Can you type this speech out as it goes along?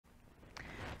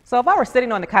So if I were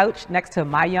sitting on the couch next to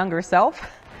my younger self,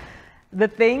 the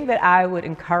thing that I would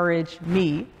encourage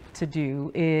me to do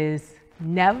is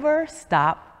never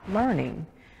stop learning.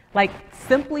 Like,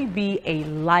 simply be a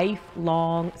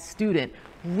lifelong student.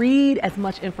 Read as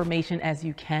much information as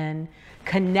you can.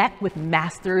 Connect with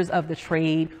masters of the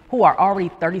trade who are already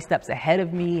 30 steps ahead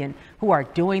of me and who are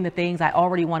doing the things I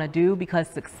already want to do, because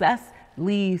success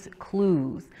leaves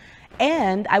clues.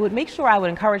 And I would make sure I would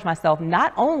encourage myself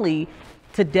not only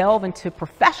to delve into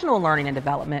professional learning and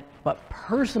development, but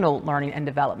personal learning and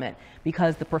development,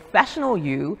 because the professional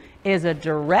you is a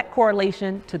direct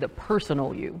correlation to the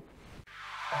personal you.